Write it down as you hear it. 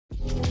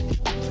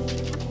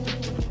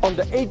On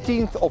the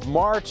 18th of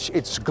March,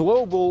 it's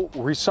Global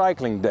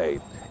Recycling Day.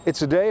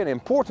 It's a day, an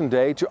important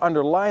day, to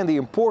underline the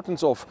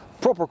importance of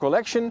proper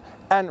collection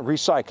and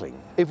recycling.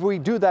 If we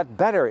do that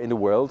better in the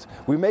world,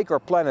 we make our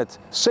planet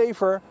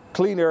safer,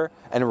 cleaner,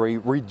 and we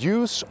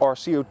reduce our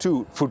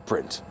CO2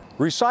 footprint.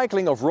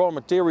 Recycling of raw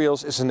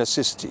materials is a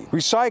necessity.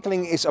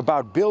 Recycling is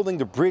about building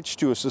the bridge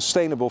to a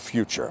sustainable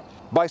future.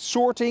 By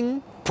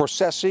sorting,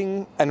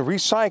 processing and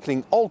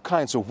recycling all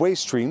kinds of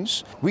waste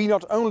streams, we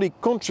not only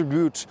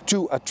contribute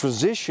to a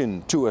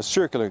transition to a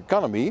circular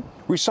economy,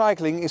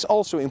 recycling is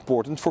also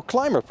important for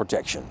climate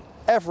protection.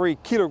 Every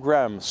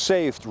kilogram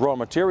saved raw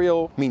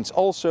material means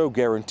also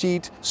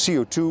guaranteed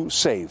CO2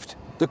 saved.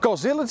 The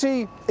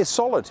causality is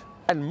solid,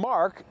 and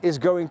Mark is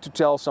going to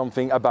tell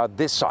something about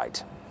this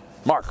site.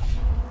 Mark.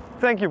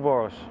 Thank you,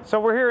 Boris. So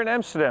we're here in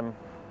Amsterdam,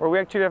 where we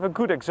actually have a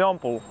good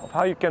example of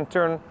how you can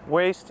turn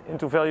waste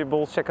into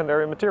valuable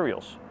secondary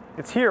materials.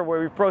 It's here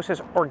where we process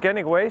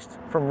organic waste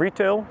from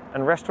retail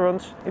and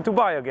restaurants into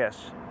biogas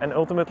and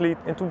ultimately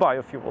into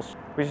biofuels,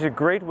 which is a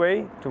great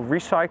way to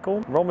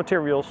recycle raw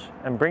materials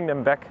and bring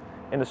them back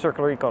in the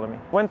circular economy.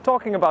 When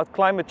talking about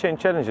climate change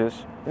challenges,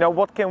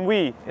 what can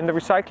we in the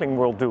recycling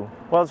world do?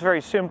 Well, it's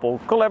very simple,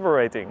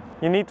 collaborating.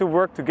 You need to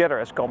work together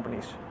as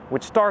companies,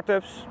 with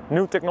startups,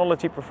 new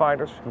technology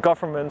providers,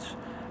 governments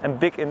and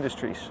big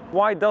industries.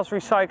 Why does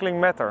recycling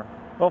matter?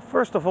 Well,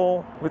 first of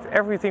all, with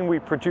everything we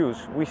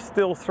produce, we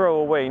still throw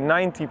away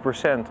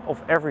 90%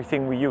 of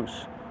everything we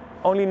use.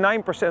 Only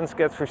 9%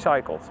 gets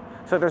recycled.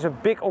 So there's a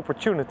big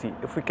opportunity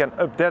if we can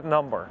up that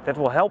number. That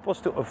will help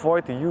us to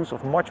avoid the use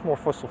of much more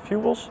fossil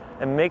fuels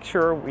and make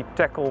sure we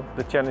tackle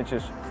the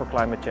challenges for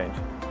climate change.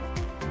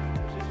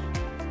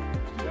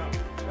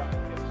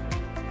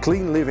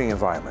 Clean living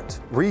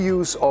environment,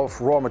 reuse of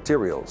raw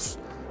materials,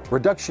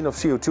 reduction of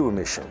CO2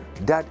 emission.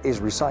 That is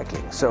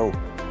recycling. So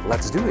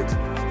let's do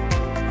it.